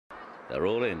They're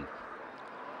all in.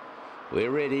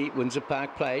 We're ready. Windsor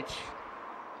Park Plate.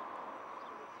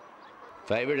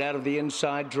 Favourite out of the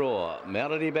inside draw.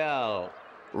 Melody Belle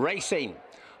racing.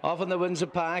 Off in the Windsor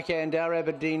Park, and our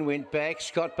Aberdeen went back.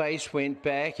 Scott Base went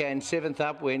back, and Seventh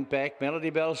Up went back. Melody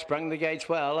Belle sprung the gates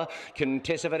well.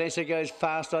 Contessa Vanessa goes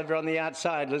fast over on the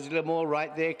outside. Lizzie Lamore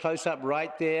right there, close up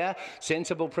right there.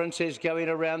 Sensible Princess going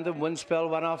around them.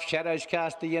 Windsspelle one off. Shadows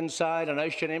cast the inside, and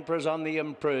Ocean Emperor's on the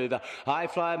improve. High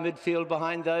Flyer midfield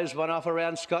behind those. One off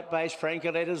around Scott Base.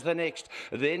 Francoletta's the next.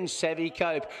 Then Savvy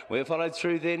Coup. We're followed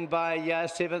through then by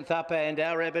Seventh Up, and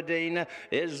our Aberdeen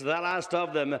is the last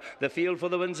of them. The field for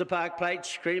the Windsor Park Plate.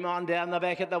 Scream on down the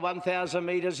back at the 1,000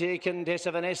 metres here.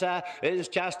 Contessa Vanessa is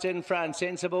just in front.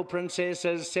 Sensible Princess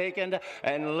is second,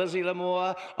 and Lizzie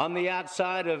Lamore on the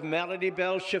outside of Melody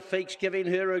Belle. Shafiq's giving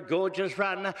her a gorgeous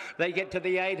run. They get to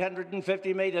the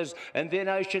 850 metres, and then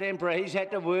Ocean Emperor. He's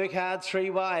had to work hard 3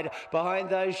 wide. Behind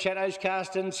those, shadows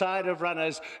cast inside of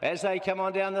runners as they come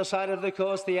on down the side of the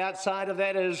course. The outside of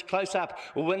that is close up.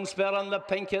 Windsspelle on the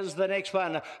pink is the next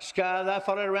one. They're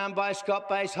followed around by Scott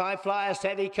Base. High Flyer,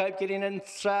 Savvy Coup getting in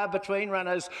between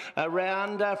runners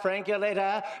around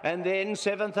Francoletta, and then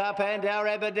Seventh Up and our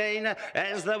Aberdeen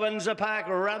as the Windsor Park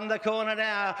run the corner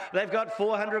now. They've got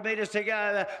 400 metres to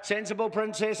go. Sensible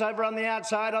Princess over on the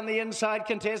outside. On the inside,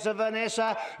 Contessa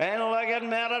Vanessa, and look at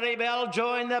Melody Belle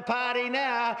join the party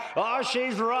now. Oh,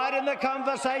 she's right in the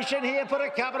conversation here. Put a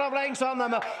couple of lengths on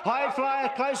them. High Flyer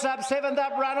close up. Seventh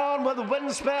Up run on with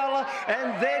Windsspelle,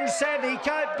 and then Savvy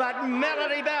Coup, but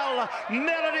Melody Belle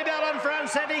in front.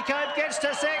 Savvy Coup gets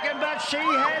to second, but she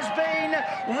has been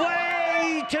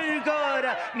way too good.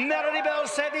 Melody Belle,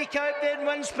 Savvy Coup, then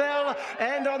Windsspelle,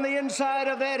 and on the inside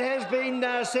of that has been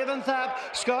Seventh Up,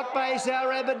 Scott Base,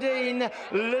 our Aberdeen,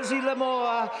 Lizzie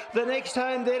Lamore. The next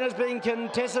home then has been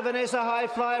Contessa Vanessa, High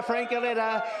Flyer,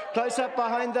 Francoletta. Close up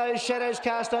behind those, shadows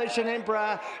cast Ocean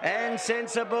Emperor, and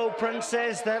Sensible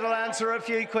Princess. That'll answer a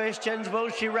few questions. Will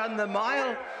she run the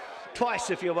mile? Twice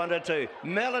if you wanted to.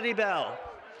 Melody Belle.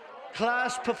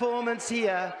 Class performance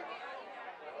here,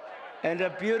 and a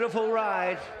beautiful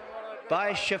ride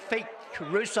by Shafiq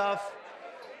Rusov.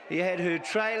 He had her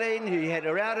trailing, he had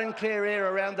her out in clear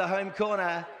air around the home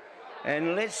corner,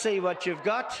 and let's see what you've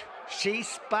got. She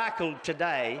sparkled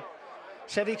today.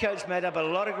 Savvy Coach made up a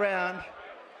lot of ground.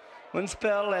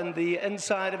 Windsspelle and the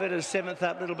inside of it is Seventh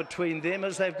Up, little between them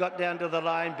as they've got down to the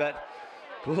line, but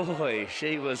boy,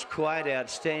 she was quite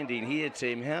outstanding here,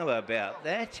 team. How about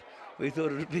that? We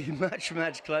thought it would be much,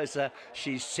 much closer.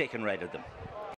 She's second-rated them.